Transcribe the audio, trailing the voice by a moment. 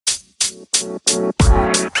Welcome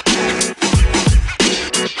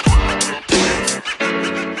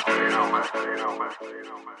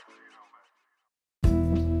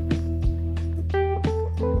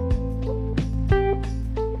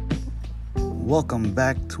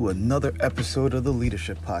back to another episode of the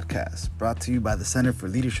Leadership Podcast, brought to you by the Center for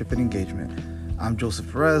Leadership and Engagement. I'm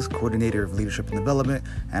Joseph Perez, Coordinator of Leadership and Development,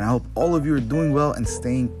 and I hope all of you are doing well and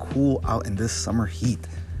staying cool out in this summer heat.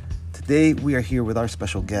 Today, we are here with our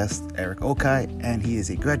special guest, Eric Okai, and he is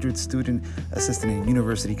a graduate student assistant in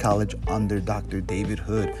University College under Dr. David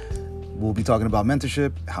Hood. We'll be talking about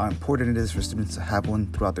mentorship, how important it is for students to have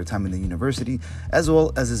one throughout their time in the university, as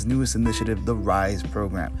well as his newest initiative, the RISE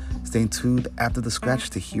program. Stay tuned after the scratch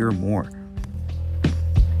to hear more.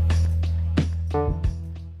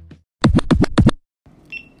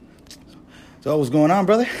 So what's going on,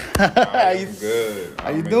 brother? I'm good. How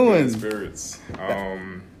you doing? Good spirits.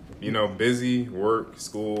 Busy, work,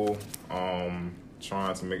 school,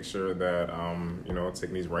 trying to make sure that,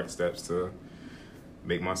 taking these right steps to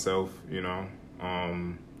make myself,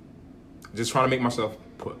 just trying to make myself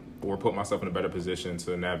put myself in a better position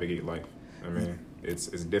to navigate life. I mean, it's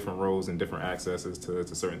different roles and different accesses to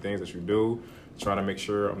certain things that you do, trying to make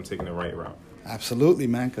sure I'm taking the right route. Absolutely,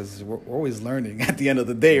 man, because we're always learning at the end of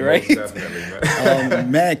the day, right? Most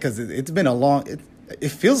definitely, man, because it's been a long, it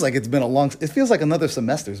feels like another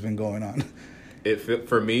semester's been going on.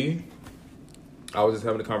 For me, I was just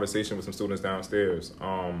having a conversation with some students downstairs.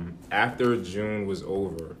 After June was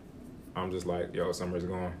over, I'm just like, yo, summer's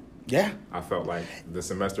gone. Yeah. I felt like the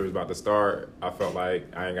semester was about to start. I felt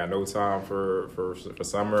like I ain't got no time for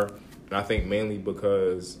summer. And I think mainly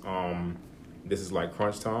because this is like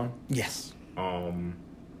crunch time. Yes.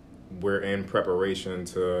 We're in preparation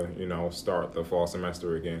to, start the fall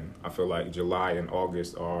semester again. I feel like July and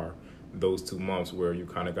August are those 2 months where you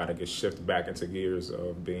kind of got to get shifted back into gears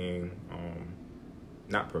of being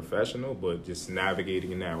not professional, but just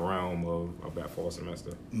navigating in that realm of that fall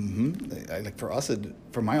semester. Mm-hmm. Like for us,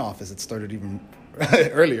 for my office, it started even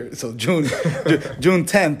earlier. So June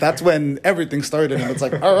 10th, that's when everything started. And it's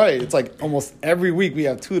like, all right, it's like almost every week we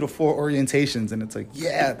have 2 to 4 orientations. And it's like,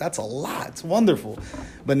 yeah, that's a lot. It's wonderful.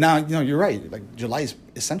 But now, you're right. Like July is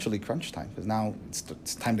essentially crunch time because now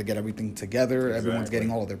it's time to get everything together. Exactly. Everyone's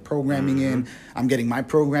getting all of their programming in. I'm getting my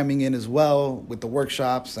programming in as well with the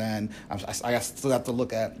workshops. And I still have to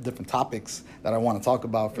look at different topics that I want to talk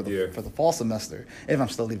about for the fall semester, if I'm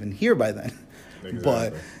still even here by then. Exactly.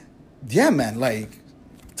 But yeah, man, like,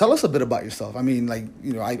 tell us a bit about yourself. I mean, like,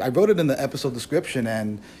 I wrote it in the episode description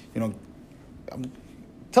and,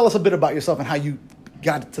 tell us a bit about yourself and how you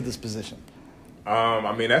got to this position.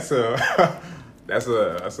 I mean, that's a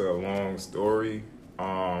long story.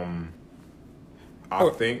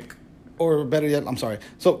 Think, or better yet, I'm sorry.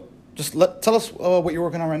 So just tell us what you're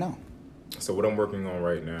working on right now. So what I'm working on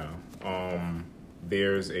right now,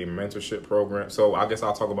 there's a mentorship program. So I guess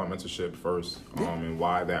I'll talk about mentorship first, and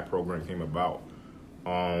why that program came about.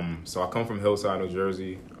 So I come from Hillside, New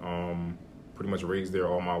Jersey, pretty much raised there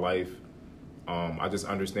all my life. I just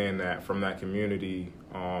understand that from that community,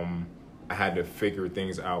 I had to figure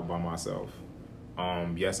things out by myself.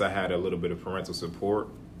 Yes, I had a little bit of parental support,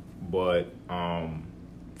 but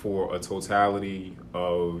for a totality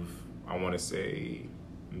of, I want to say,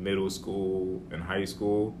 middle school and high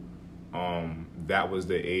school, that was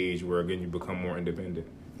the age where, again, you become more independent.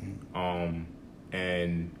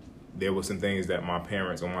 And there were some things that my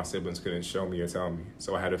parents or my siblings couldn't show me or tell me.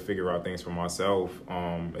 So I had to figure out things for myself,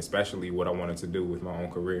 especially what I wanted to do with my own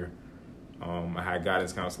career. I had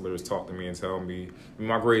guidance counselors talk to me and tell me,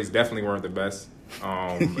 my grades definitely weren't the best.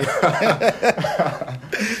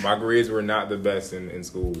 My grades were not the best in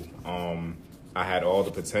school. I had all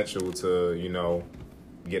the potential to,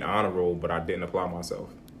 get honor roll, but I didn't apply myself.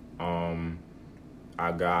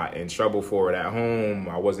 I got in trouble for it at home.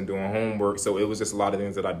 I wasn't doing homework. So it was just a lot of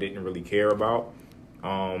things that I didn't really care about.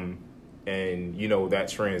 And, that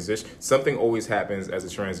transition, something always happens as a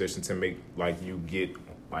transition to make, you get,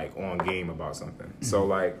 on game about something. Mm-hmm.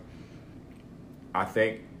 So, I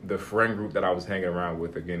think the friend group that I was hanging around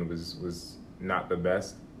with, again, was not the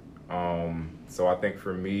best. So I think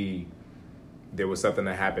for me, there was something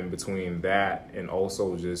that happened between that and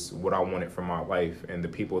also just what I wanted from my life. And the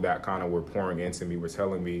people that kind of were pouring into me were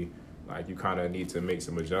telling me, you kind of need to make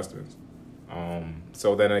some adjustments.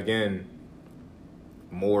 So then again,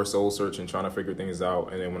 more soul searching, trying to figure things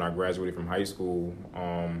out. And then when I graduated from high school,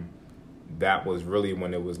 that was really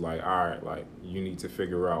when it was all right, you need to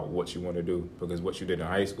figure out what you want to do, because what you did in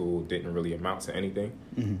high school didn't really amount to anything.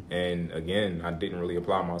 Mm-hmm. And again, I didn't really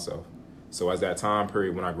apply myself. So as that time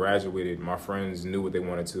period when I graduated, my friends knew what they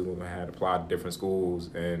wanted to. I had applied to different schools,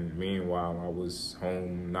 and meanwhile I was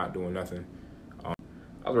home not doing nothing. I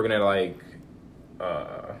was working at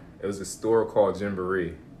it was a store called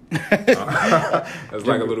Gymboree. It was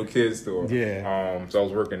like a little kid's store. Yeah. So I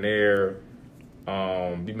was working there.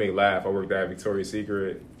 You may laugh. I worked at Victoria's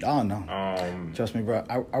Secret. Oh no. Trust me, bro.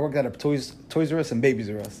 I worked at a Toys R Us and Babies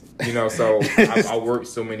R Us. So I worked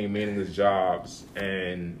so many meaningless jobs,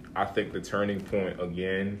 and I think the turning point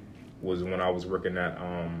again was when I was working at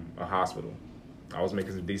a hospital. I was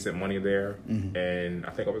making some decent money there, and I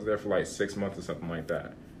think I was there for like 6 months or something like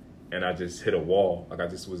that. And I just hit a wall. Like I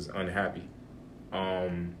just was unhappy.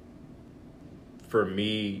 For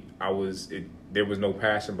me, there was no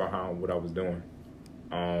passion behind what I was doing.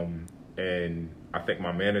 And I think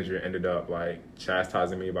my manager ended up like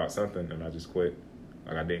chastising me about something, and I just quit.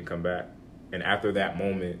 Like I didn't come back. And after that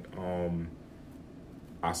moment,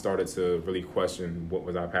 I started to really question what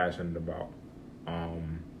was I passionate about.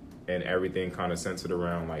 And everything kind of centered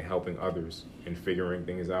around like helping others and figuring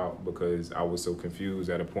things out, because I was so confused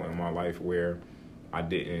at a point in my life where I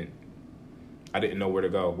didn't know where to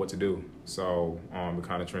go, what to do. So it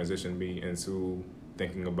kind of transitioned me into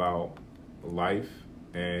thinking about life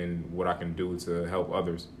and what I can do to help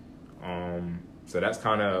others. So that's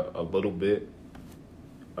kind of a little bit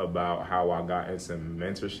about how I got into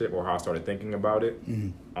mentorship, or how I started thinking about it.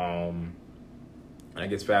 I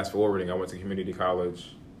guess fast forwarding, I went to community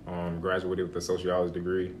college, graduated with a sociology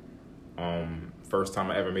degree. First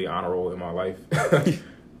time I ever made honor roll in my life.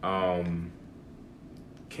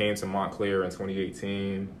 Came to Montclair in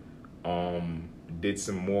 2018, did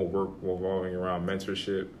some more work revolving around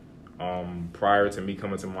mentorship. Prior to me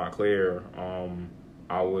coming to Montclair,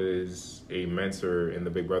 I was a mentor in the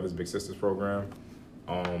Big Brothers Big Sisters program.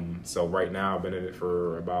 So right now I've been in it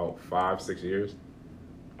for about 5-6 years.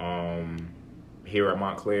 Here at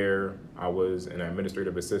Montclair, I was an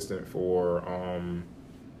administrative assistant for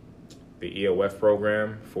the EOF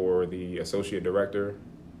program for the associate director.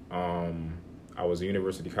 I was a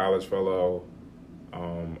University College Fellow.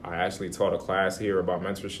 I actually taught a class here about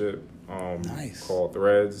mentorship Nice. called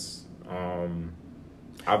Threads.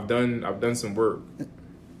 I've done some work.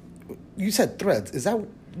 You said Threads. Is that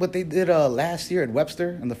what they did last year at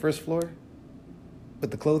Webster on the first floor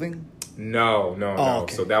with the clothing? No.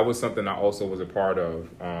 Okay. So that was something I also was a part of.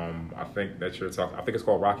 I think that you're talking. I think it's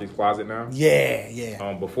called Rocky's Closet now.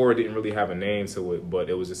 Yeah. Before it didn't really have a name to it, but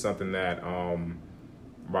it was just something that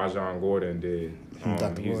Rajon Gordon did.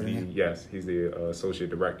 Dr. Gordon. He's the associate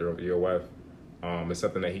director of EOF. It's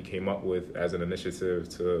something that he came up with as an initiative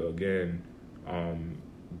to again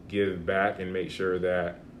give back and make sure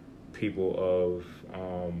that people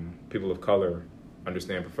of color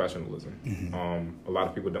understand professionalism. A lot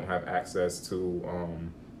of people don't have access to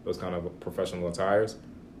those kind of professional attires,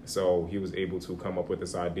 so he was able to come up with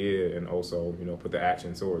this idea and also put the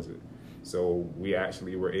action towards it. So we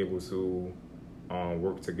actually were able to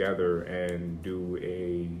work together and do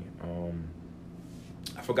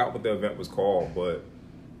I forgot what the event was called, but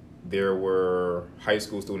there were high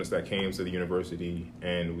school students that came to the university,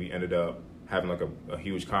 and we ended up having like a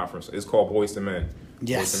huge conference. It's called Boys to Men.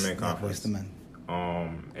 Yes, Boys to Men conference. Boys to Men.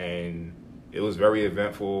 And it was very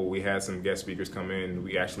eventful. We had some guest speakers come in.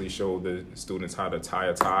 We actually showed the students how to tie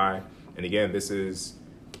a tie. And again, it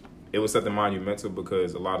was something monumental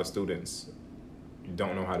because a lot of students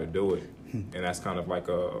don't know how to do it. And that's kind of like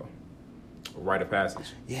a rite of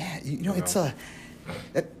passage. Yeah,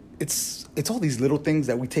 it's all these little things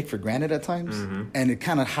that we take for granted at times, and it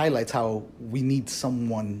kind of highlights how we need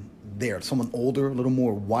someone there, someone older, a little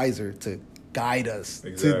more wiser to guide us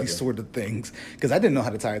to these sort of things. Because I didn't know how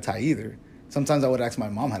to tie a tie either. Sometimes I would ask my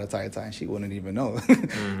mom how to tie a tie, and she wouldn't even know.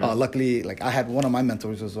 Luckily, like I had one of my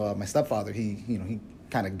mentors was my stepfather. He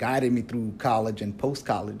kind of guided me through college and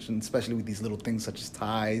post-college, and especially with these little things such as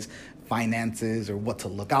ties, finances, or what to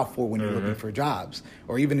look out for when you're looking for jobs,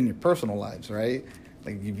 or even in your personal lives, right?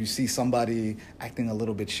 Like if you see somebody acting a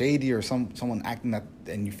little bit shady or someone acting that,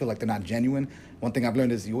 and you feel like they're not genuine, one thing I've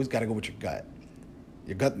learned is you always got to go with your gut.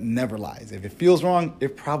 Your gut never lies. If it feels wrong,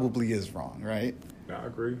 it probably is wrong, right? I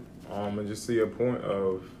agree. And just see a point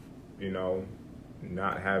of,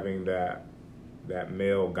 not having that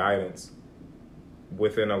male guidance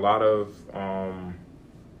within a lot of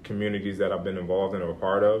communities that I've been involved in or a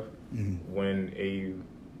part of. When a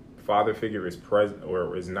father figure is present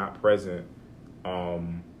or is not present,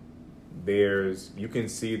 you can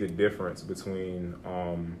see the difference between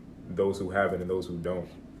those who have it and those who don't.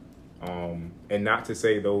 And not to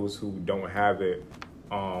say those who don't have it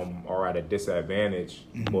are at a disadvantage,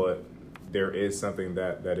 but there is something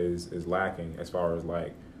that is lacking as far as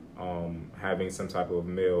like having some type of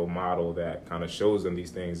male model that kind of shows them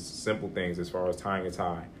these things, simple things as far as tying a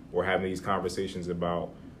tie or having these conversations about,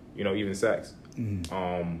 even sex.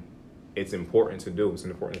 It's important to do. It's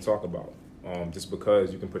important to talk about. Just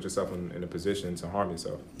because you can put yourself in a position to harm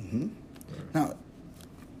yourself. Now,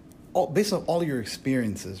 based on all your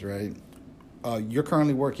experiences, right? You're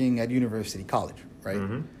currently working at University College,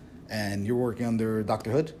 right? And you're working under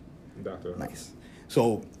Dr. Hood? Dr. Hood. Nice.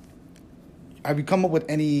 So, have you come up with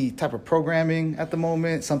any type of programming at the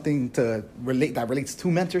moment? Something that relates to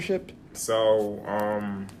mentorship? So,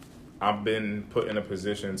 I've been put in a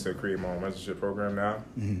position to create my own mentorship program now.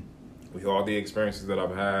 With all the experiences that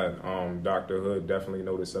I've had, Dr. Hood definitely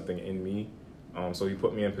noticed something in me. So he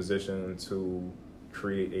put me in position to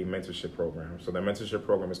create a mentorship program. So the mentorship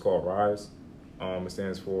program is called RISE. It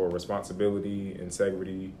stands for Responsibility,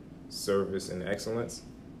 Integrity, Service, and Excellence.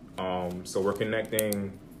 So we're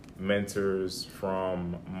connecting mentors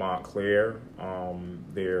from Montclair.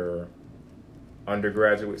 They're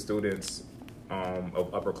undergraduate students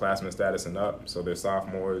of upperclassmen status and up. So they're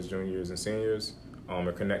sophomores, juniors, and seniors.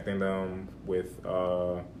 We're connecting them with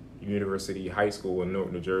University High School in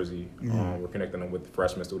Newark, New Jersey. We're connecting them with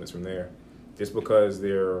freshman students from there. Just because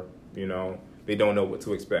they're, they don't know what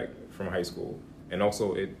to expect from high school. And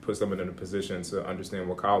also it puts them in a position to understand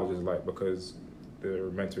what college is like because their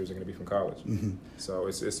mentors are going to be from college. So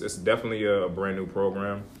it's definitely a brand new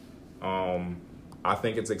program. I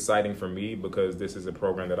think it's exciting for me because this is a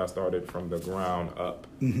program that I started from the ground up.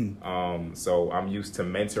 So I'm used to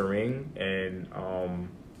mentoring and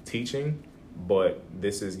teaching, but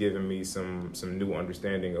this is giving me some new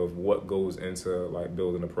understanding of what goes into like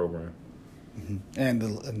building a program. And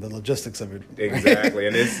the logistics of it. Exactly,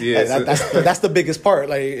 and it's that's the biggest part.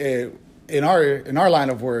 Like in our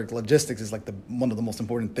line of work, logistics is like one of the most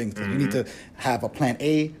important things. You need to have a plan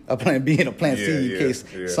A, a plan B, and a plan C in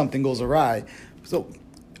case something goes awry. So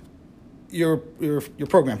your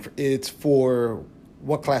program, it's for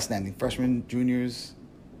what class standing? Freshmen, juniors,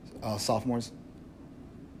 sophomores?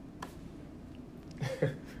 Say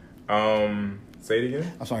it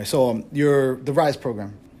again? I'm sorry. So the RISE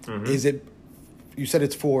program, is it, you said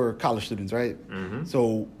it's for college students, right?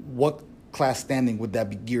 So what class standing would that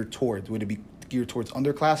be geared towards? Would it be geared towards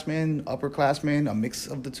underclassmen, upperclassmen, a mix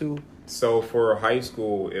of the two? So for high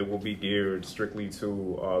school, it will be geared strictly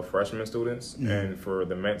to freshman students. And for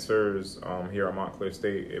the mentors here at Montclair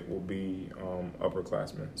State, it will be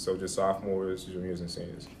upperclassmen. So just sophomores, juniors, and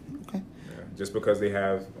seniors. Okay. Yeah. Just because they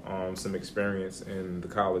have some experience in the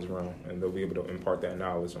college realm, and they'll be able to impart that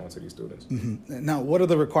knowledge onto these students. Now, what are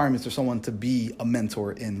the requirements for someone to be a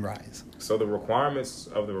mentor in RISE? So the requirements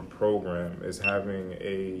of the program is having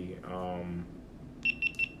a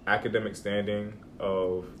academic standing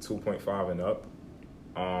of 2.5 and up.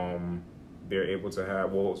 They're able to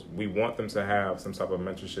have, we want them to have some type of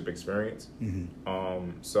mentorship experience.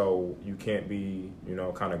 So you can't be,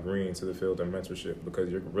 kind of green to the field of mentorship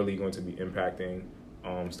because you're really going to be impacting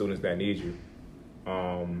students that need you.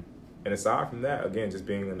 And aside from that, again, just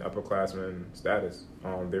being an upperclassman status,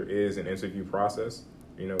 there is an interview process,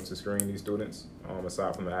 to screen these students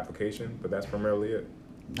aside from the application, but that's primarily it.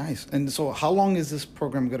 Nice. And so how long is this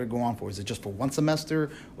program going to go on for? Is it just for one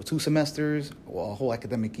semester or 2 semesters or a whole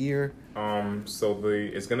academic year? So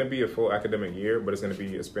it's going to be a full academic year, but it's going to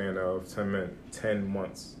be a span of 10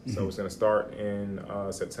 months. So it's going to start in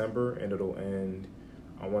September and it'll end,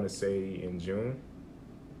 I want to say, in June.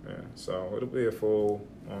 Yeah. So it'll be a full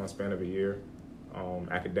span of a year,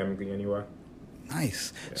 academically anyway.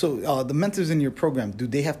 Nice. Yeah. So the mentors in your program, do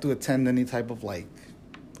they have to attend any type of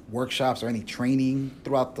workshops or any training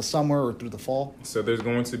throughout the summer or through the fall? So there's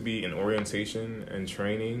going to be an orientation and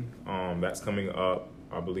training that's coming up.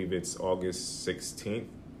 I believe it's August 16th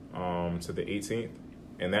to the 18th.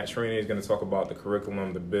 And that training is going to talk about the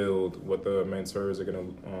curriculum, the build, what the mentors are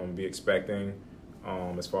going to be expecting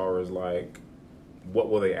as far as what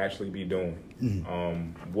will they actually be doing?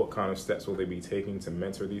 What kind of steps will they be taking to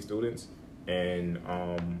mentor these students? And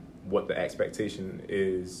what the expectation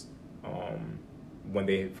is when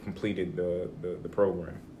they've completed the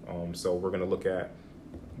program. So we're going to look at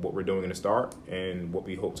what we're doing in the start and what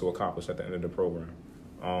we hope to accomplish at the end of the program.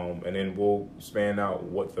 And then we'll span out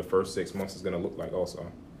what the first 6 months is going to look like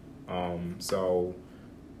also. So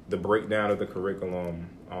the breakdown of the curriculum,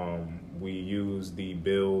 we use the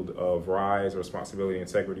build of RISE, Responsibility,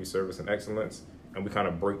 Integrity, Service, and Excellence, and we kind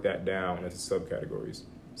of break that down into subcategories.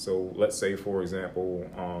 So let's say, for example,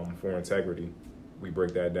 for integrity, we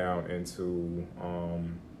break that down into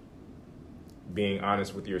being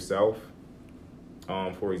honest with yourself.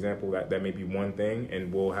 For example, that may be one thing,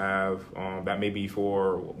 and we'll have that may be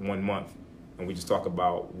for 1 month, and we just talk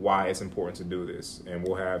about why it's important to do this. And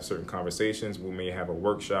we'll have certain conversations. We may have a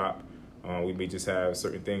workshop. We may just have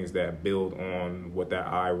certain things that build on what that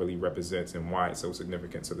I really represents and why it's so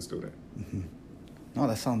significant to the student. Mm-hmm. No,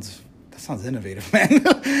 that sounds innovative, man.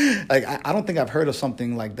 Like I don't think I've heard of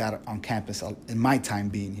something like that on campus in my time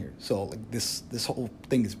being here. So like this whole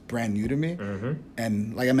thing is brand new to me, Mm-hmm.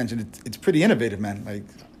 and like I mentioned, it's pretty innovative, man. Like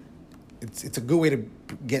it's a good way to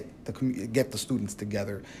get the students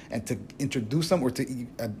together and to introduce them or to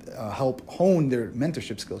help hone their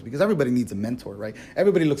mentorship skills, because everybody needs a mentor, right?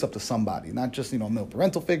 Everybody looks up to somebody, not just a male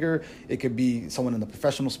parental figure. It could be someone in the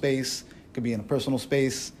professional space. It could be in a personal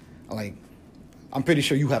space. Like I'm pretty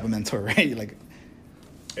sure you have a mentor, right? Like,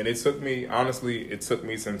 and it took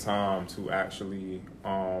me some time to actually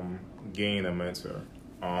gain a mentor.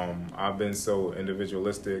 I've been so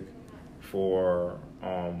individualistic for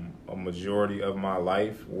a majority of my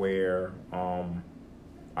life, where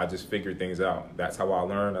I just figured things out. That's how I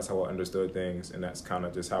learned. That's how I understood things, and that's kind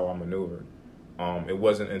of just how I maneuvered. It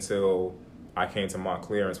wasn't until I came to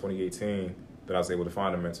Montclair in 2018 that I was able to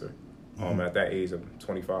find a mentor. At that age of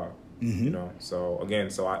 25. Mm-hmm.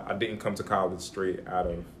 So I didn't come to college straight out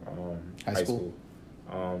of high school.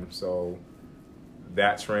 So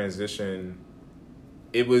that transition,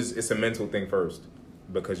 it's a mental thing first,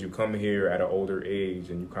 because you come here at an older age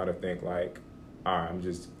and you kind of think like, all right, I'm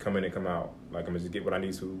just come in and come out. Like, I'm gonna just get what I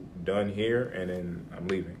need to done here, and then I'm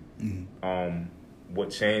leaving. Mm-hmm. What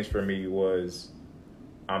changed for me was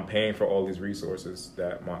I'm paying for all these resources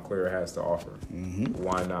that Montclair has to offer. Mm-hmm.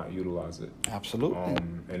 Why not utilize it? Absolutely.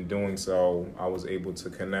 In doing so, I was able to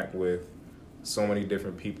connect with so many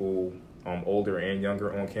different people, older and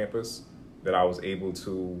younger on campus, that I was able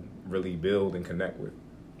to really build and connect with.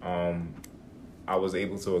 I was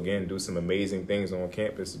able to, again, do some amazing things on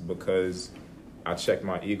campus because I checked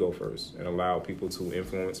my ego first and allowed people to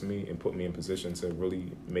influence me and put me in position to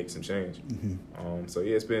really make some change.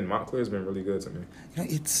 Mm-hmm. Montclair's been really good to me.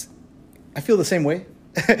 I feel the same way.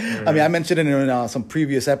 Mm-hmm. I mean, I mentioned it in some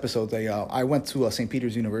previous episodes. I went to St.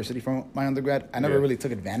 Peter's University for my undergrad. I never really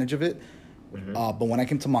took advantage of it. Mm-hmm. But when I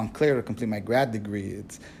came to Montclair to complete my grad degree,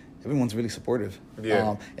 everyone's really supportive.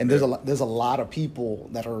 Yeah. And there's a lot of people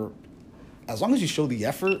that are, as long as you show the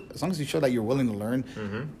effort, as long as you show that you're willing to learn,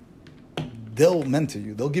 Mm-hmm. they'll mentor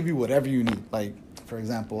you. They'll give you whatever you need. Like, for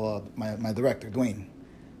example, my director, Dwayne.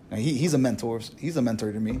 Now, he's a mentor. He's a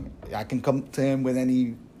mentor to me. I can come to him with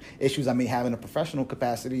any issues I may have in a professional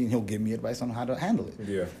capacity, and he'll give me advice on how to handle it.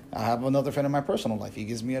 Yeah. I have another friend in my personal life. He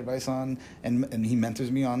gives me advice on, and he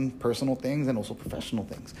mentors me on personal things and also professional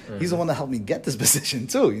things. Mm-hmm. He's the one that helped me get this position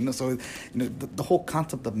too. So the whole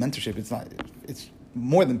concept of mentorship, it's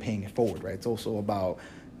more than paying it forward, right? It's also about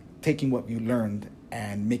taking what you learned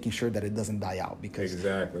and making sure that it doesn't die out, because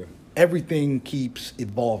Exactly. everything keeps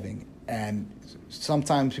evolving, and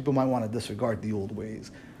sometimes people might want to disregard the old ways,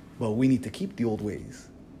 but we need to keep the old ways.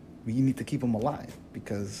 We need to keep them alive,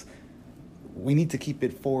 because we need to keep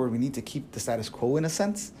it forward. We need to keep the status quo in a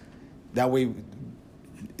sense. That way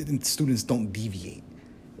students don't deviate,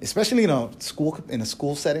 especially in a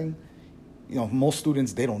school setting. Most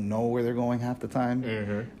students, they don't know where they're going half the time,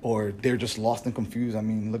 Mm-hmm. or they're just lost and confused. I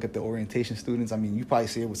mean, look at the orientation students. I mean, you probably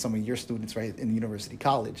see it with some of your students, right, in university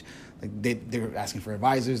college. Like, they're asking for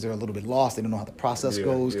advisors. They're a little bit lost. They don't know how the process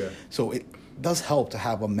goes. Yeah. So it does help to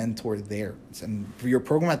have a mentor there. And for your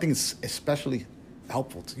program, I think it's especially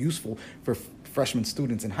helpful. It's useful for freshman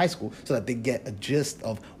students in high school, so that they get a gist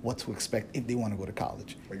of what to expect if they want to go to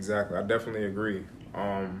college. Exactly. I definitely agree.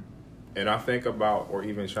 And I think about, or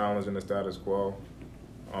even challenging the status quo,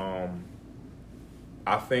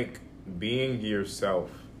 I think being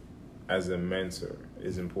yourself as a mentor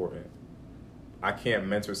is important. I can't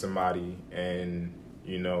mentor somebody and,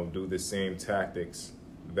 do the same tactics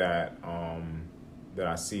that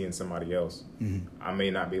I see in somebody else. Mm-hmm. I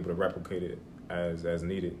may not be able to replicate it as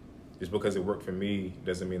needed. Just because it worked for me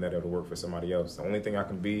doesn't mean that it'll work for somebody else. The only thing I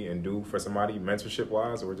can be and do for somebody,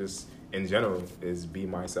 mentorship-wise, or just in general, is be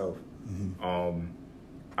myself. Mm-hmm.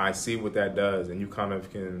 I see what that does, and you kind of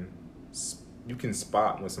can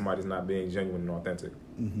spot when somebody's not being genuine and authentic.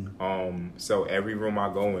 Mm-hmm. So every room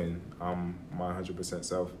I go in, I'm my 100%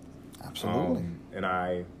 self. Absolutely. And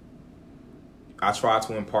I try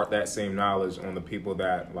to impart that same knowledge on the people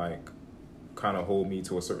that kind of hold me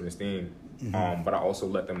to a certain esteem. Mm-hmm. But I also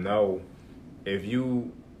let them know, if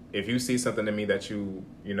you see something in me that you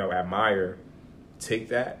admire, take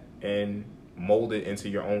that and mold it into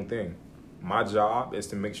your own thing. My job is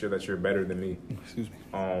to make sure that you're better than me. Excuse me.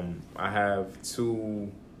 I have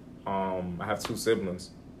two siblings,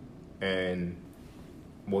 and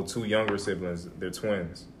two younger siblings. They're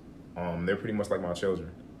twins. They're pretty much like my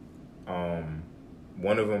children.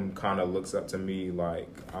 One of them kind of looks up to me like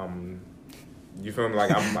you feel me?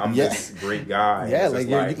 Like I'm Yeah. this great guy. Yeah, It's like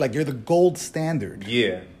just you're the gold standard.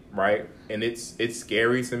 yeah, right. And it's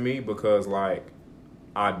scary to me because like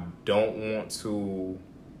I don't want to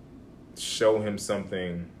show him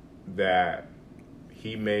something that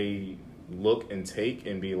he may look and take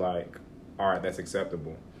and be like, all right, that's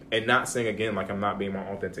acceptable. And not saying again like I'm not being my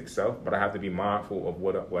authentic self, but I have to be mindful of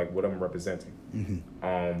what I'm representing.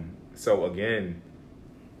 Mm-hmm. So again,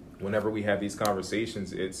 whenever we have these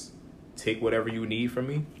conversations, it's take whatever you need from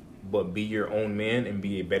me, but be your own man and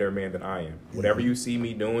be a better man than I am. Mm-hmm. Whatever you see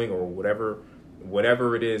me doing or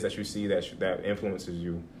whatever it is that you see that influences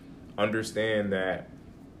you, understand that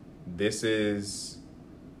this is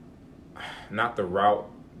not the route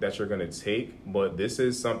that you're going to take, but this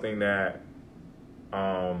is something that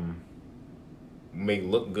may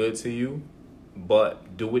look good to you,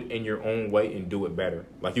 but do it in your own way and do it better.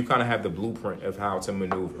 Like you kind of have the blueprint of how to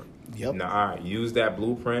maneuver. Yep. Now, all right, use that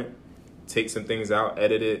blueprint, take some things out,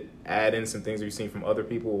 edit it, add in some things that you've seen from other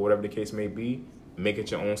people or whatever the case may be, make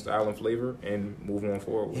it your own style and flavor, and move on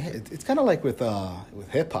forward. Yeah, it's kind of like with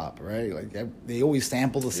hip hop, right? Like they always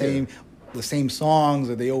sample the same songs,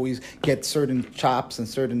 or they always get certain chops and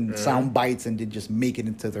certain sound bites, and they just make it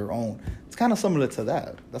into their own. It's kind of similar to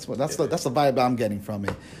that. That's the vibe I'm getting from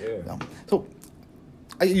it. Yeah. So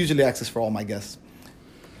I usually ask this for all my guests.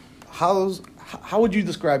 How would you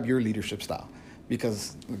describe your leadership style?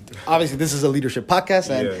 Because obviously this is a leadership podcast,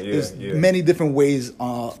 and there's many different ways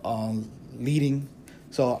on leading.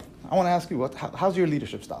 So I want to ask you, how's your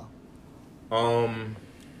leadership style?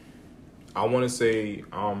 I want to say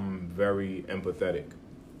I'm very empathetic.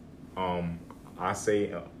 I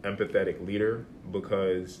say empathetic leader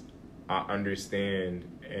because I understand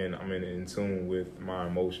and I'm in tune with my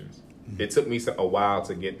emotions. Mm-hmm. It took me a while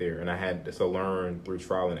to get there, and I had to learn through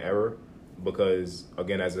trial and error. Because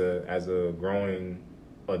again, as a growing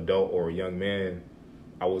adult or a young man,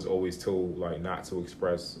 I was always told like not to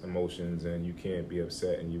express emotions and you can't be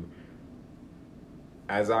upset. And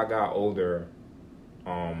as I got older,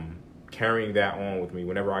 carrying that on with me,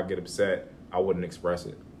 whenever I get upset, I wouldn't express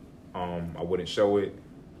it. I wouldn't show it.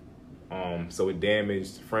 So it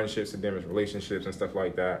damaged friendships, it damaged relationships and stuff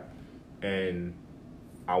like that. And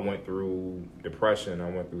I went through depression, I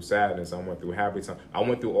went through sadness, I went through happy time. I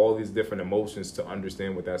went through all these different emotions to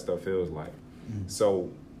understand what that stuff feels like. Mm-hmm.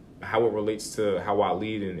 So how it relates to how I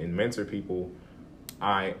lead and mentor people,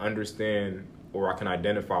 I understand or I can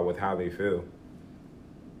identify with how they feel.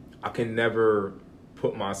 I can never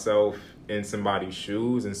put myself in somebody's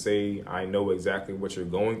shoes and say, I know exactly what you're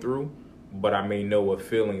going through, but I may know a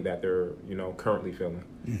feeling that they're, currently feeling.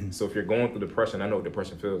 Mm-hmm. So if you're going through depression, I know what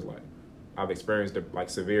depression feels like. I've experienced like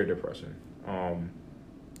severe depression.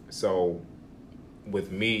 So with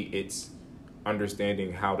me, it's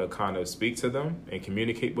understanding how to kind of speak to them and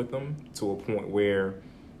communicate with them to a point where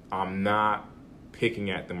I'm not picking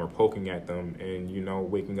at them or poking at them and,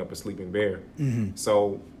 waking up a sleeping bear. Mm-hmm.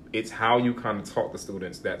 So it's how you kind of talk to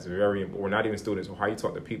students that's very important, or not even students, or how you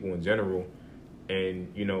talk to people in general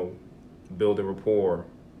and, build a rapport,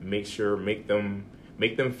 make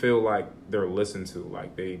them feel like they're listened to,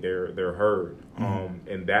 like they're heard. Mm-hmm.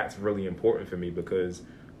 And that's really important for me because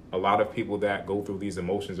a lot of people that go through these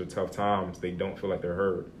emotions or tough times, they don't feel like they're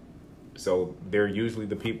heard. So they're usually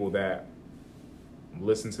the people that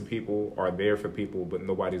listen to people, are there for people, but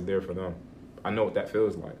nobody's there for them. I know what that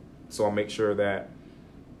feels like. So I'll make sure that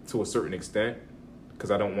to a certain extent, because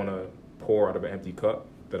I don't want to pour out of an empty cup,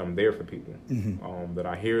 that I'm there for people, mm-hmm. That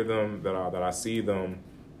I hear them, that I see them,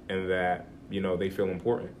 and that they feel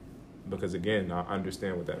important, because again, I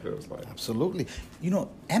understand what that feels like. Absolutely.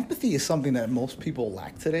 Empathy is something that most people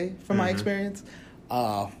lack today, from my experience.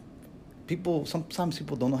 Sometimes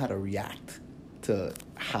people don't know how to react to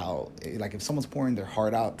how, like if someone's pouring their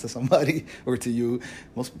heart out to somebody or to you,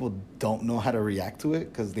 most people don't know how to react to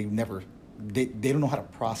it because they don't know how to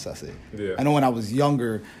process it. Yeah. I know when I was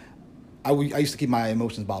younger, I used to keep my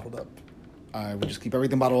emotions bottled up. I would just keep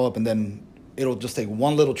everything bottled up, and then it'll just take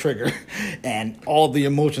one little trigger and all the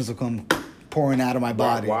emotions will come pouring out of my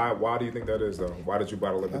body. Why do you think that is, though? Why did you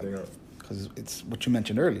bottle everything up? Because it's what you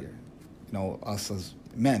mentioned earlier. Us as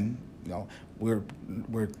men, we're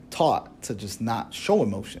taught to just not show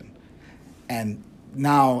emotion. And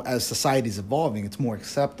now as society's evolving, it's more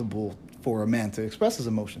acceptable for a man to express his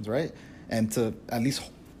emotions, right? And to at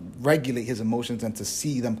least regulate his emotions and to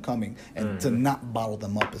see them coming and to not bottle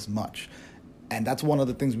them up as much. And that's one of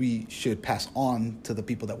the things we should pass on to the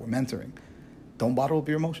people that we're mentoring. Don't bottle up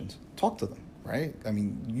your emotions. Talk to them, right? I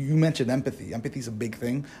mean, you mentioned empathy. Empathy is a big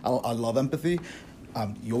thing. I love empathy.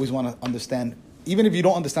 You always want to understand even if you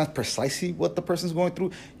don't understand precisely what the person's going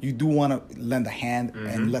through, you do want to lend a hand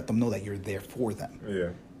and let them know that you're there for them. Yeah.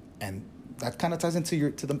 And that kind of ties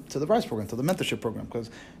into the RISE program, to the mentorship program, because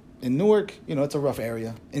in Newark, it's a rough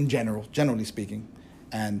area in generally speaking,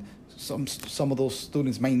 and some of those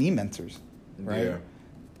students may need mentors, right? Yeah.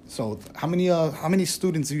 So how many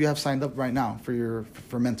students do you have signed up right now for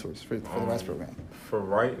mentors for the RISE program? For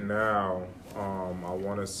right now, I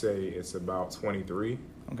want to say it's about 23.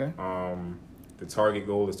 Okay. The target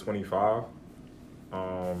goal is 25.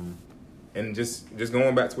 And just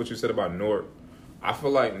going back to what you said about Newark, I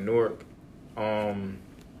feel like Newark,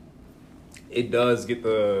 it does get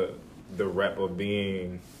the rep of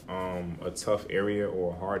being a tough area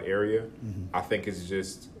or a hard area. I think it's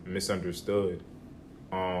just misunderstood.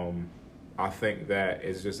 I think that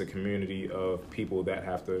it's just a community of people that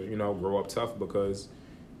have to, grow up tough because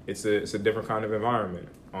it's a different kind of environment.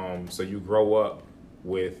 So you grow up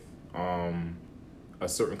with a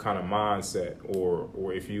certain kind of mindset, or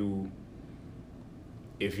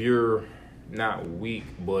if you're not weak,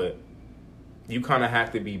 but you kind of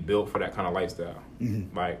have to be built for that kind of lifestyle.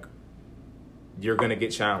 Like, you're gonna get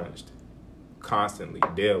challenged constantly,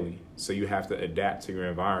 daily. So you have to adapt to your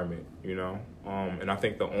environment, And I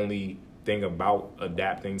think the only thing about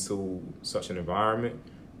adapting to such an environment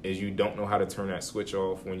is you don't know how to turn that switch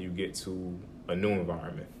off when you get to a new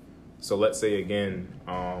environment. So let's say, again,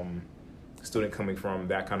 student coming from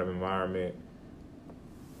that kind of environment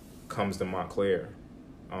comes to Montclair.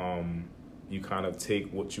 You kind of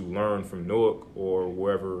take what you learn from Newark or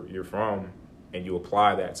wherever you're from and you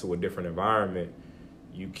apply that to a different environment.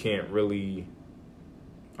 You can't really,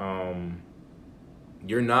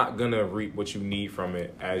 you're not going to reap what you need from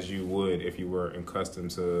it as you would if you were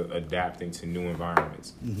accustomed to adapting to new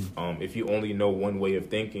environments. If you only know one way of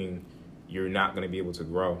thinking, you're not going to be able to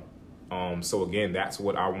grow. So again, that's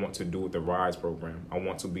what I want to do with the RISE program. I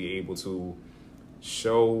want to be able to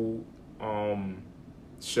show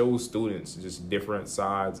students just different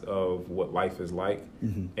sides of what life is like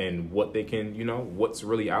and what they can, what's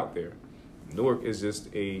really out there. Newark is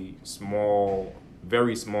just a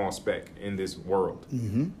very small speck in this world.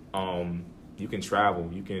 You can travel,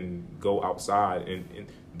 you can go outside, and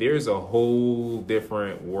there's a whole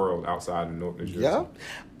different world outside of Newark, New Jersey. Yeah,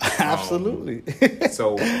 absolutely.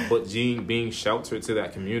 But being sheltered to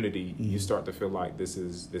that community, you start to feel like this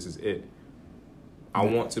is it. I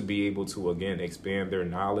want to be able to, again, expand their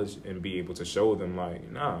knowledge and be able to show them,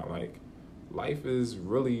 life is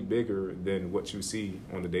really bigger than what you see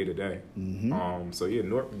on the day-to-day. So yeah,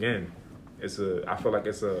 Newark, again, I feel like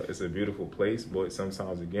it's a beautiful place, but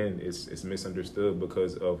sometimes, again, it's misunderstood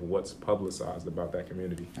because of what's publicized about that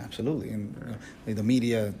community. Absolutely. And the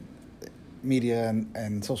media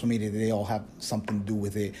and social media, they all have something to do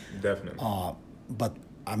with it. Definitely. But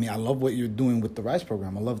I love what you're doing with the RISE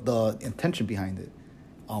program. I love the intention behind it.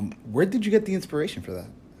 Where did you get the inspiration for that?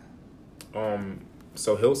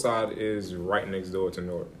 So Hillside is right next door to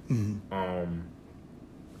Newark.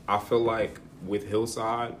 I feel like with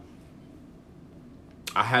Hillside,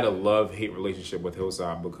 I had a love-hate relationship with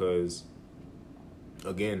Hillside because,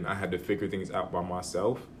 again, I had to figure things out by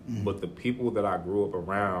myself. But the people that I grew up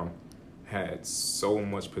around had so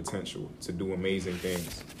much potential to do amazing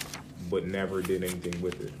things, but never did anything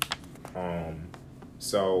with it.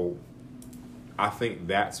 So I think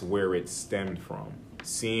that's where it stemmed from.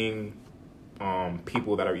 Seeing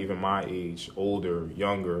people that are even my age, older,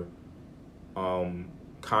 younger,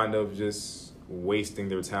 kind of just wasting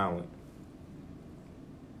their talent.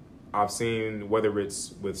 I've seen, whether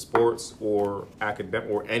it's with sports or academic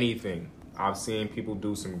or anything, I've seen people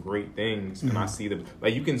do some great things, and I see them.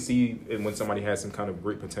 Like, you can see when somebody has some kind of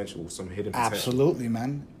great potential, some hidden potential. Absolutely,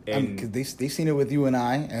 man. And because they've seen it with you and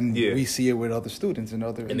I, and we see it with other students and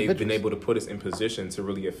other individuals. They've been able to put us in position to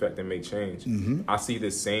really affect and make change. I see the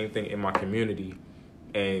same thing in my community,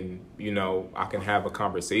 and, I can have a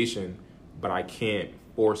conversation, but I can't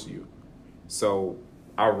force you. So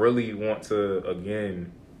I really want to,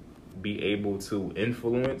 again, be able to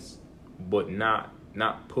influence, but not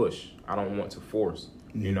push. I don't want to force,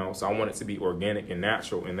 so I want it to be organic and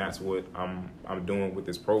natural, and that's what I'm doing with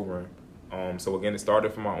this program. So again, it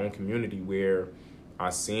started from my own community where I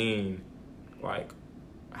seen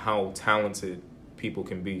how talented people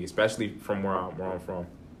can be, especially from where I'm from.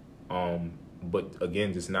 But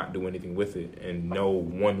again, just not do anything with it and know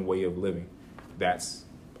one way of living. That's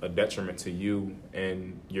a detriment to you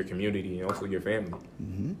and your community and also your family.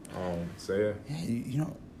 So yeah.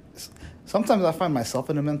 Sometimes I find myself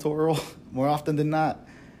in a mentor role more often than not.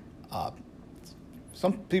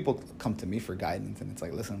 Some people come to me for guidance, and it's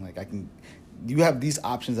like, listen, you have these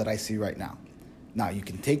options that I see right now. Now, you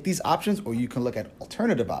can take these options or you can look at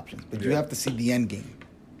alternative options, but you have to see the end game,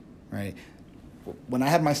 right? When I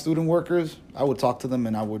had my student workers, I would talk to them,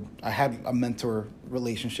 and I had a mentor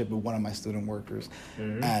relationship with one of my student workers.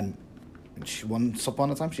 And once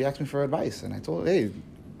upon a time, she asked me for advice, and I told her, hey,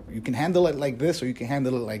 you can handle it like this or you can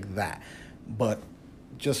handle it like that. But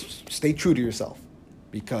just stay true to yourself,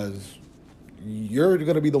 because you're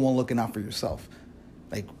going to be the one looking out for yourself.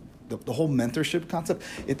 Like the whole mentorship concept,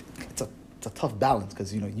 it's a tough balance,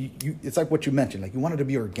 because you it's like what you mentioned. Like, you want it to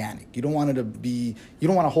be organic. You don't want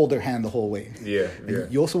to hold their hand the whole way. Yeah.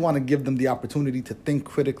 You also want to give them the opportunity to think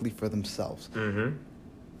critically for themselves,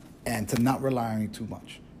 and to not rely on you too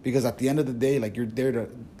much. Because at the end of the day, like, you're there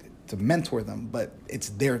to mentor them, but it's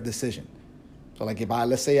their decision. So, like,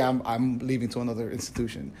 let's say I'm leaving to another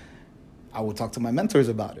institution, I would talk to my mentors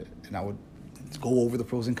about it, and I would go over the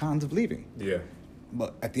pros and cons of leaving. Yeah.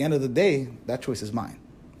 But at the end of the day, that choice is mine.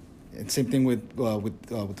 And same thing with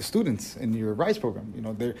the students in your RISE program.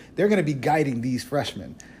 They're going to be guiding these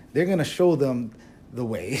freshmen. They're going to show them the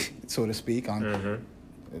way, so to speak.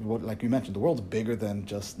 Like you mentioned, the world's bigger than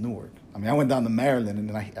just Newark. I mean, I went down to Maryland,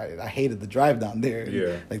 and I hated the drive down there.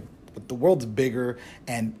 Yeah. But the world's bigger,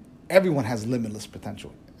 and everyone has limitless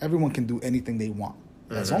potential. Everyone can do anything they want,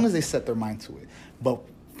 as long as they set their mind to it. But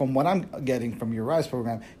from what I'm getting from your RISE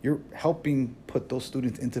program, you're helping put those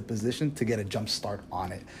students into position to get a jump start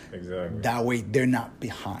on it. Exactly. That way, they're not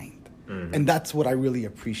behind. And that's what I really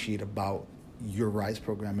appreciate about your RISE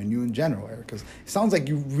program and you in general, Eric, because it sounds like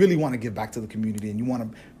you really want to give back to the community, and you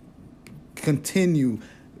want to continue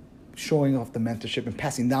showing off the mentorship and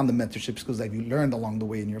passing down the mentorship skills that you learned along the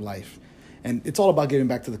way in your life. And it's all about giving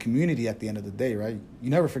back to the community at the end of the day, right? You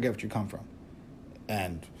never forget what you come from.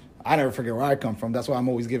 And I never forget where I come from. That's why I'm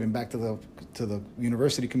always giving back to the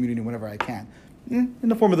university community whenever I can, in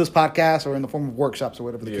the form of this podcast or in the form of workshops or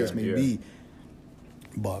whatever the case may be.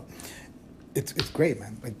 But it's great,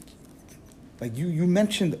 man. Like you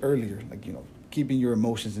mentioned earlier, keeping your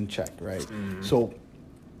emotions in check, right? So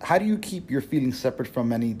how do you keep your feelings separate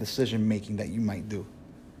from any decision making that you might do?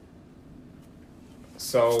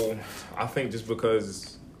 So I think just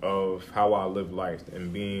because of how I live life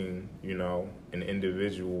and being, an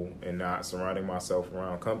individual and not surrounding myself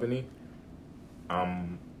around company,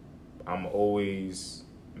 I'm always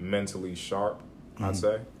mentally sharp, I'd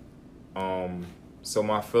say. So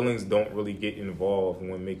my feelings don't really get involved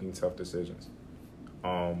when making tough decisions.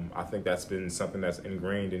 I think that's been something that's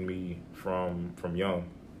ingrained in me from young,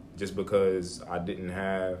 just because I didn't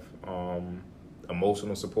have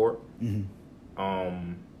emotional support.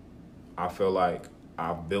 I feel like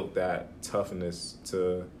I built that toughness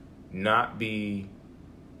to not be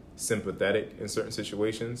sympathetic in certain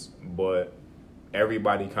situations, but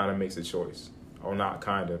everybody kind of makes a choice, or not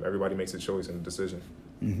kind of. Everybody makes a choice and a decision.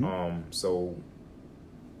 So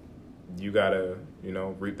you gotta,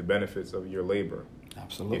 reap the benefits of your labor.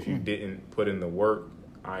 Absolutely. If you didn't put in the work,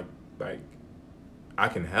 I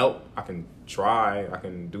can help, I can try, I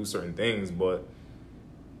can do certain things, but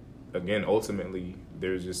again, ultimately,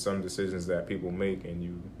 there's just some decisions that people make, and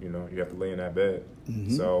you have to lay in that bed.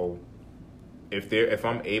 So if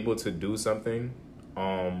I'm able to do something,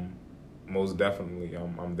 most definitely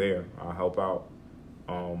I'm there. I'll help out.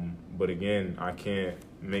 But again, I can't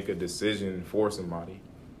make a decision for somebody.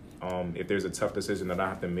 If there's a tough decision that I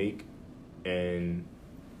have to make, and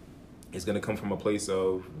it's going to come from a place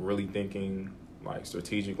of really thinking like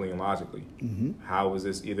strategically and logically. How is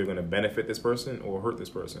this either going to benefit this person or hurt this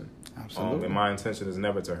person? Absolutely. And my intention is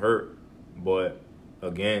never to hurt, but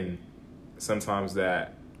again, sometimes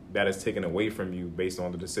that is taken away from you based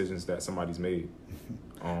on the decisions that somebody's made.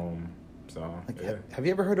 Have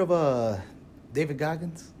you ever heard of David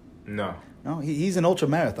Goggins? No. No, he's an ultra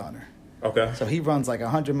marathoner. Okay. So he runs like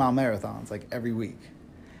 100-mile marathons like every week.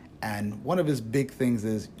 And one of his big things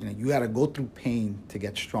is, you got to go through pain to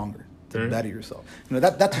get stronger, to better yourself.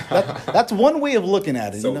 That's one way of looking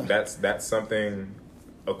at it. So that's something,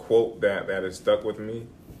 a quote that has stuck with me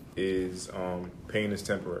is pain is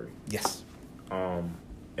temporary. Yes. And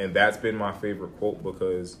that's been my favorite quote,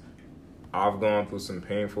 because I've gone through some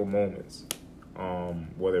painful moments,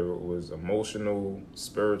 whether it was emotional,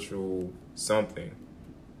 spiritual, something.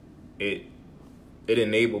 It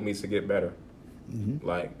enabled me to get better.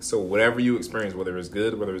 So whatever you experience, whether it's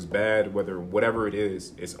good, whether it's bad, whatever it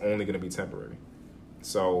is, it's only going to be temporary.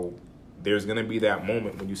 So there's going to be that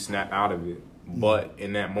moment when you snap out of it. But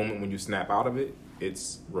in that moment when you snap out of it,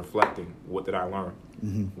 it's reflecting. What did I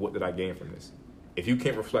learn? What did I gain from this? If you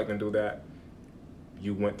can't reflect and do that,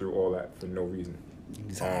 you went through all that for no reason.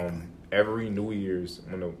 Exactly. Every New Year's,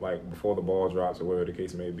 before the ball drops or whatever the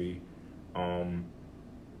case may be,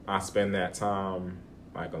 I spend that time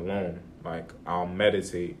like alone. Like I'll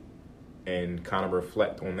meditate and kind of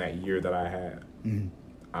reflect on that year that I had. Mm-hmm.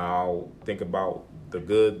 I'll think about the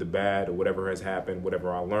good, the bad, or whatever has happened,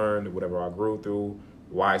 whatever I learned, whatever I grew through,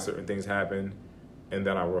 why certain things happened, and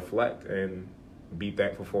then I reflect and be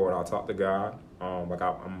thankful for it. I'll talk to God.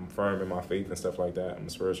 I'm firm in my faith and stuff like that. I'm a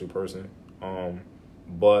spiritual person,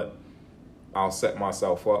 but I'll set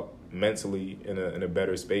myself up mentally in a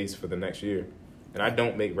better space for the next year. And I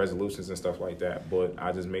don't make resolutions and stuff like that, but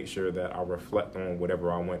I just make sure that I reflect on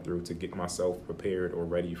whatever I went through to get myself prepared or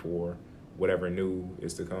ready for whatever new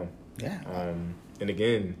is to come. Yeah. And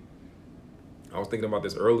again, I was thinking about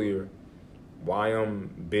this earlier, why I'm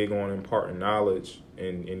big on imparting knowledge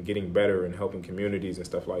and getting better and helping communities and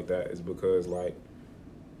stuff like that is because, like,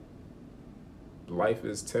 life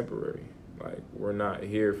is temporary. Like, we're not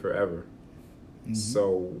here forever. Mm-hmm.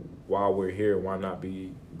 So while we're here, why not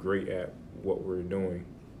be great at what we're doing?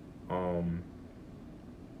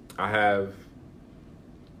 I have,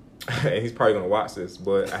 and he's probably gonna watch this,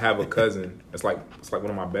 but I have a cousin. It's like one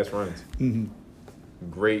of my best friends. Mm-hmm.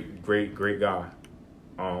 Great guy.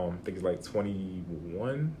 I think he's like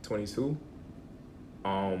 21, 22.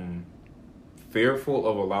 Fearful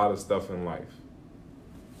of a lot of stuff in life,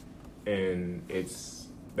 and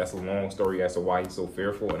that's a long story as to why he's so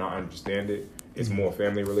fearful, and I understand it. It's more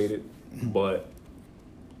family related, but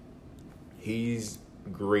he's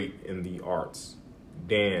great in the arts,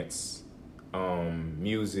 dance,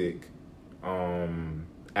 music,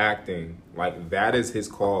 acting. Like, that is his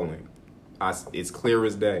calling. It's clear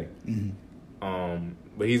as day. Mm-hmm.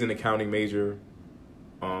 But he's an accounting major.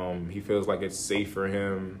 He feels like it's safe for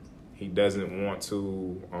him. He doesn't want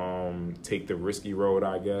to take the risky road,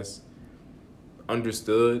 I guess.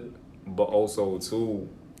 Understood, but also too,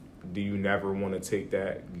 do you never want to take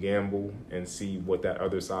that gamble and see what that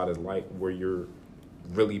other side is like, where you're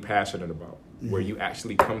really passionate about, mm-hmm. where you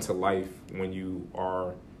actually come to life when you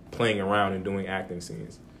are playing around and doing acting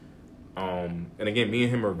scenes. And again, me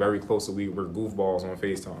and him are very close, so we're goofballs on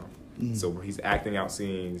FaceTime. Mm-hmm. So he's acting out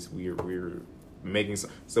scenes, we're making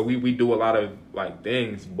so we do a lot of like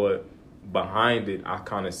things, but behind it, I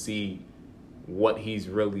kind of see what he's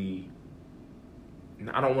really,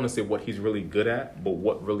 I don't want to say what he's really good at, but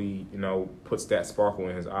what really, puts that sparkle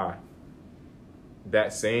in his eye.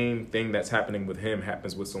 That same thing that's happening with him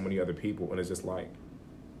happens with so many other people. And it's just like,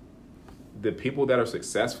 the people that are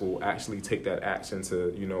successful actually take that action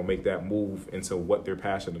to, make that move into what they're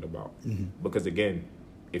passionate about. Mm-hmm. Because again,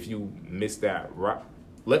 if you miss that,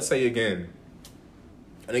 let's say again,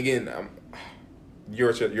 and again, you're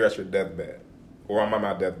at your deathbed, or I'm on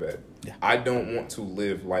my deathbed. Yeah. I don't want to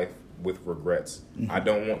live life with regrets. Mm-hmm. I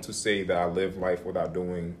don't want to say that I live life without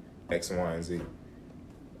doing X, Y, and Z.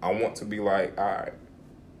 I want to be like, all right,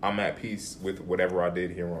 I'm at peace with whatever I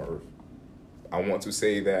did here on earth. I want to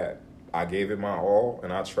say that I gave it my all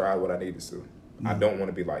and I tried what I needed to. Mm-hmm. I don't want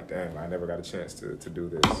to be like, damn, I never got a chance to do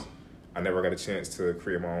this. I never got a chance to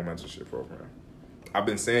create my own mentorship program. I've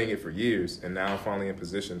been saying it for years, and now I'm finally in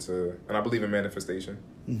position to, and I believe in manifestation,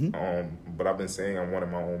 mm-hmm. But I've been saying I wanted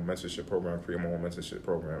my own mentorship program, create my own mentorship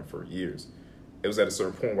program for years. It was at a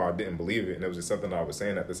certain point where I didn't believe it, and it was just something that I was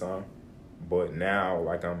saying at the time. But now,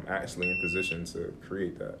 like, I'm actually in position to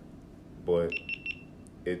create that. But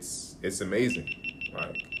it's amazing,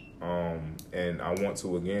 like, and I want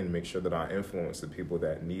to, again, make sure that I influence the people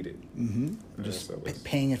that need it. Mm-hmm. Just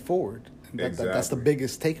paying it forward. Exactly. That's the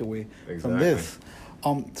biggest takeaway from exactly. this.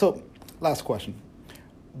 So, last question: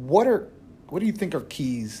 what do you think are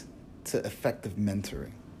keys to effective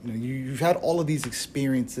mentoring? You've had all of these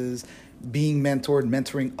experiences, being mentored,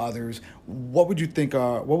 mentoring others. What would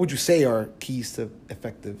you say are keys to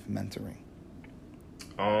effective mentoring?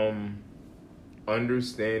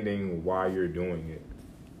 Understanding why you're doing it.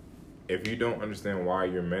 If you don't understand why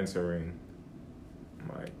you're mentoring,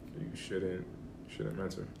 like, you shouldn't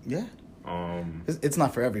mentor. Yeah. It's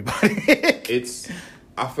not for everybody.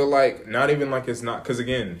 I feel like, not even like it's not, because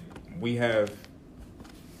again, we have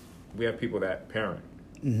people that parent.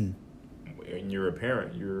 Mm-hmm. When you're a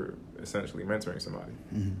parent, you're essentially mentoring somebody.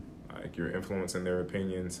 Mm-hmm. Like, you're influencing their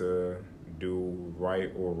opinion to do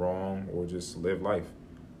right or wrong or just live life.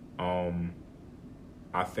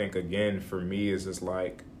 I think, again, for me, it's just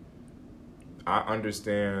like, I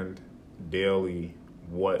understand daily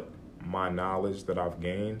what my knowledge that I've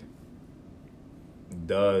gained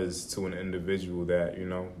does to an individual that,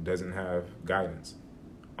 doesn't have guidance.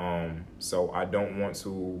 So I don't want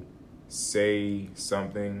to say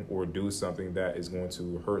something or do something that is going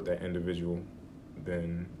to hurt that individual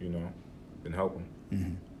than help them.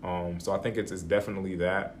 Mm-hmm. So I think it's definitely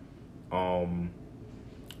that.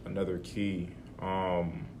 Another key,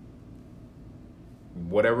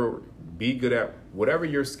 Be good at whatever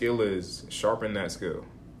your skill is, sharpen that skill.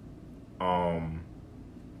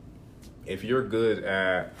 If you're good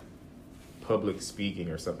at public speaking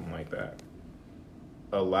or something like that,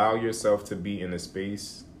 allow yourself to be in the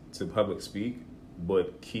space to public speak,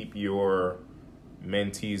 but keep your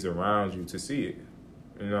mentees around you to see it,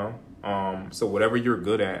 you know? So whatever you're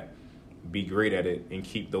good at, be great at it, and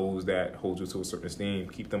keep those that hold you to a certain esteem,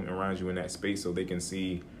 keep them around you in that space so they can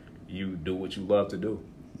see you do what you love to do.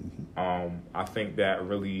 I think that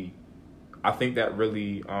really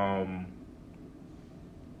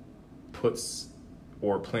puts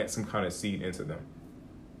or plants some kind of seed into them.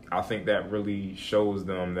 I think that really shows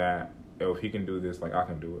them that, if he can do this, like, I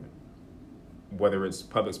can do it. Whether it's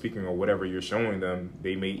public speaking or whatever you're showing them,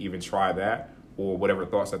 they may even try that, or whatever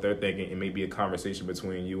thoughts that they're thinking. It may be a conversation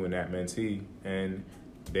between you and that mentee, and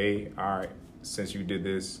all right, since you did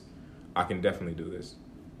this, I can definitely do this.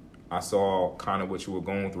 I saw kind of what you were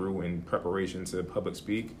going through in preparation to public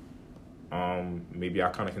speak. Maybe I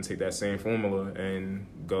kind of can take that same formula and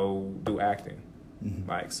go do acting. Mm-hmm.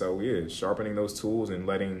 Like, so yeah, sharpening those tools and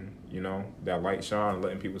letting, that light shine and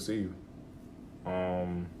letting people see you.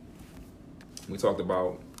 We talked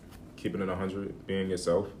about keeping it 100, being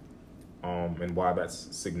yourself, and why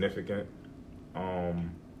that's significant.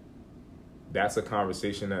 That's a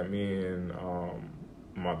conversation that me and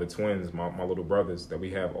the twins, my little brothers, that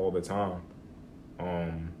we have all the time.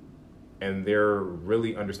 And they're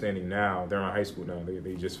really understanding now. They're in high school now.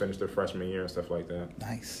 They just finished their freshman year and stuff like that.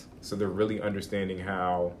 Nice. So they're really understanding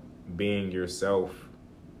how being yourself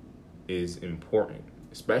is important,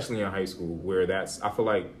 especially in high school, where I feel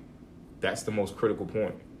like that's the most critical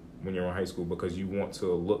point when you're in high school, because you want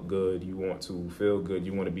to look good, you want to feel good,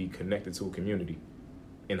 you want to be connected to a community.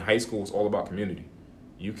 In high school, it's all about community.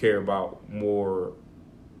 You care more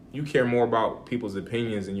about people's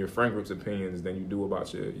opinions and your friend group's opinions than you do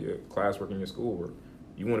about your classwork and your schoolwork.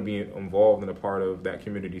 You want to be involved in a part of that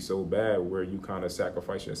community so bad, where you kind of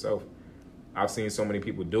sacrifice yourself. I've seen so many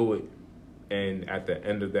people do it, and at the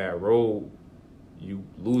end of that road, you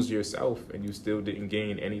lose yourself and you still didn't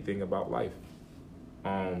gain anything about life.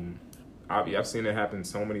 I've seen it happen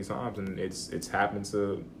so many times, and it's happened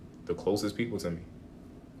to the closest people to me.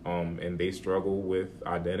 And they struggle with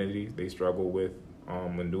identity. They struggle with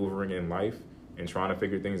maneuvering in life and trying to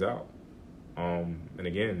figure things out. And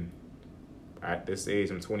again, at this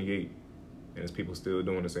age, I'm 28, and there's people still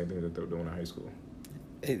doing the same things that they're doing in high school.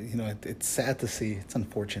 It's sad to see. It's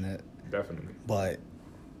unfortunate. Definitely. But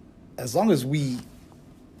as long as we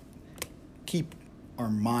keep our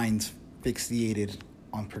minds fixated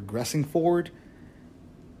on progressing forward,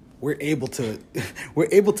 we're able to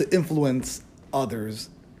influence others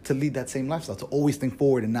to lead that same lifestyle, to always think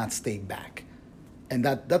forward and not stay back. And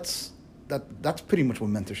that's pretty much what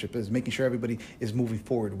mentorship is, making sure everybody is moving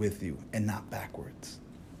forward with you and not backwards.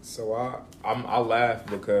 So I laugh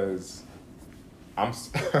because I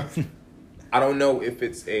don't know if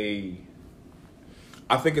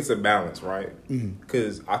I think it's a balance, right?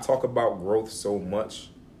 Because I talk about growth so much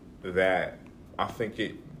that I think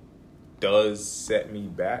it does set me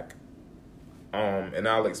back. And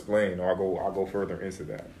I'll explain, or I'll go further into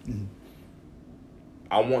that. Mm-hmm.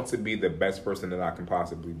 I want to be the best person that I can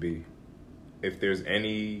possibly be. If there's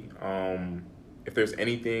anything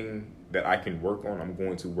that I can work on, I'm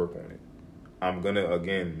going to work on it. I'm gonna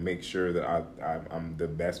again make sure that I'm the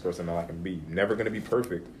best person that I can be. Never gonna be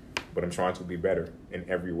perfect, but I'm trying to be better in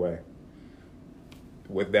every way.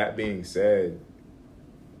 With that being said,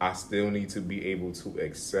 I still need to be able to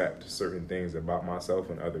accept certain things about myself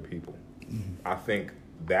and other people. Mm-hmm. I think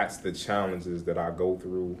that's the challenges that I go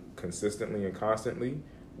through consistently and constantly,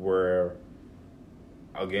 where,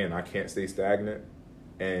 again, I can't stay stagnant,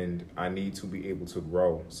 and I need to be able to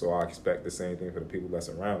grow. So I expect the same thing for the people that's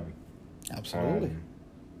around me. Absolutely.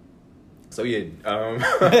 So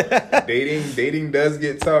dating does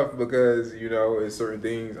get tough, because it's certain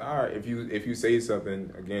things. All right, if you say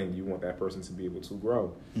something, again, you want that person to be able to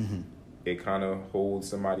grow. Mm-hmm. It kind of holds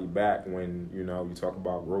somebody back when you talk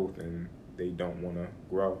about growth and they don't want to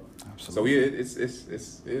grow. Absolutely. So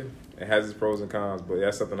it has its pros and cons, but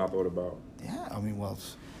that's something I thought about. Yeah, I mean, well,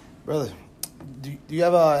 brother, do you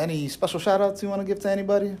have any special shout outs you want to give to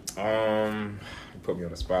anybody? You put me on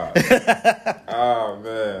the spot. Oh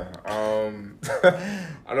man,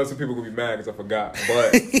 I know some people could be mad because I forgot,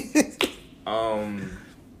 but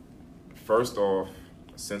first off,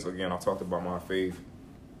 since again I talked about my faith,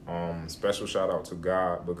 special shout out to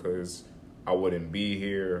God, because I wouldn't be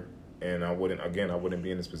here. And I wouldn't be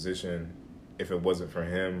in this position if it wasn't for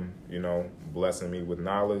him, blessing me with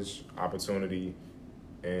knowledge, opportunity,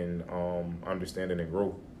 and understanding and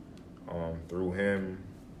growth. Through him,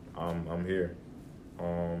 I'm here.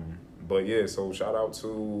 But yeah, so shout out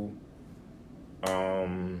to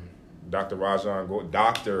Dr. Rajan Gordon.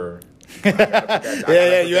 Doctor. You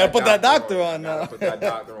gotta put that doctor on now. Put that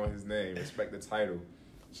doctor on his name. Respect the title.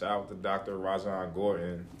 Shout out to Dr. Rajan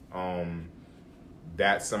Gordon.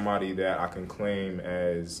 That's somebody that I can claim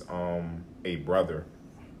as a brother.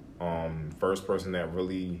 First person that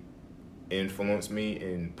really influenced me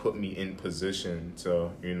and put me in position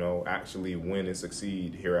to, actually win and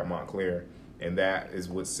succeed here at Montclair. And that is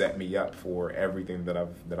what set me up for everything that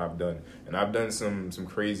I've done. And I've done some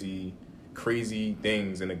crazy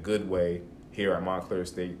things in a good way here at Montclair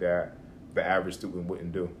State that the average student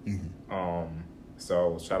wouldn't do. Mm-hmm.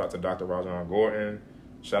 So shout out to Dr. Rajan Gordon.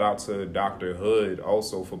 Shout out to Dr. Hood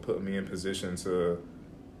also for putting me in position to,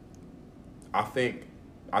 I think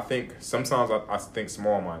sometimes I think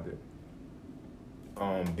small-minded.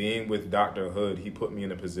 Being with Dr. Hood, he put me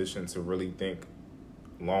in a position to really think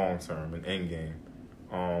long-term and end game.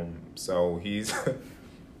 So he's,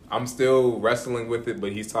 I'm still wrestling with it,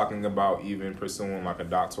 but he's talking about even pursuing like a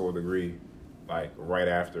doctoral degree, like right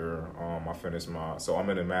after I finish so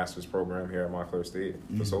I'm in a master's program here at Montclair State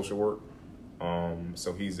for social work.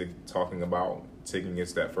 So he's talking about taking it a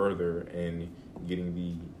step further and getting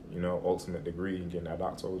the, ultimate degree and getting that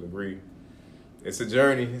doctoral degree. It's a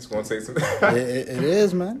journey. It's going to take some time. It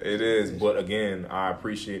is, man. It is. But again, I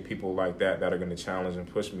appreciate people like that are going to challenge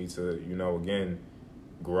and push me to, again,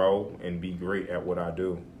 grow and be great at what I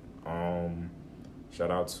do. Shout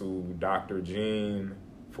out to Dr. Gene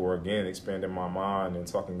for, again, expanding my mind and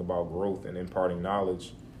talking about growth and imparting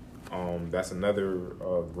knowledge. That's another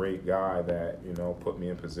great guy that, put me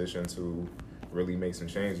in position to really make some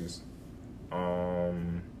changes.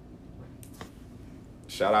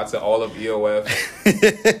 Shout out to all of EOF.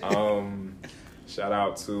 Shout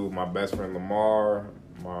out to my best friend Lamar,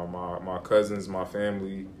 my cousins, my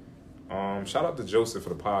family. Shout out to Joseph for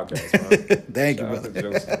the podcast, man. Thank you, brother. Shout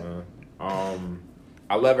out to Joseph, man.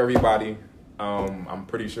 I love everybody. I'm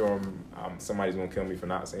pretty sure somebody's gonna kill me for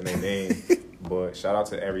not saying their name, but shout out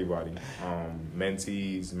to everybody.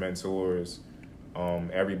 Mentees, mentors,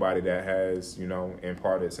 everybody that has,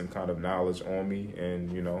 imparted some kind of knowledge on me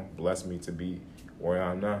and, blessed me to be where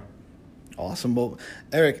I am now. Awesome. Well,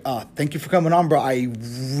 Eric, thank you for coming on, bro. I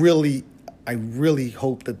really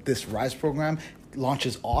hope that this RISE program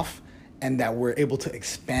launches off and that we're able to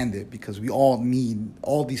expand it, because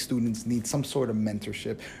all these students need some sort of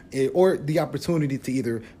mentorship or the opportunity to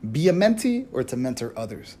either be a mentee or to mentor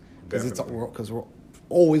others. Because we're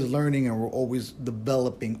always learning and we're always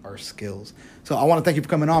developing our skills. So I want to thank you for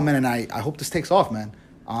coming on, man, and I hope this takes off, man.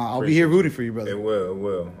 I'll be here rooting for you, brother. It will.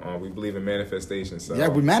 We believe in manifestation. So yeah,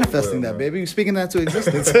 we're manifesting that, baby. We're speaking that to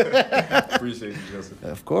existence. Appreciate you, Joseph.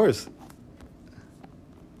 Of course.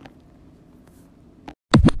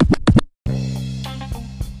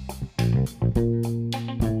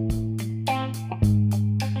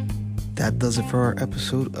 That does it for our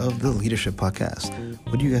episode of the Leadership Podcast.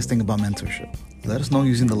 What do you guys think about mentorship? Let us know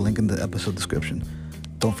using the link in the episode description.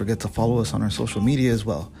 Don't forget to follow us on our social media as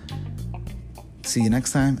well. See you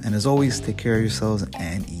next time, and as always, take care of yourselves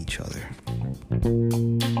and each other.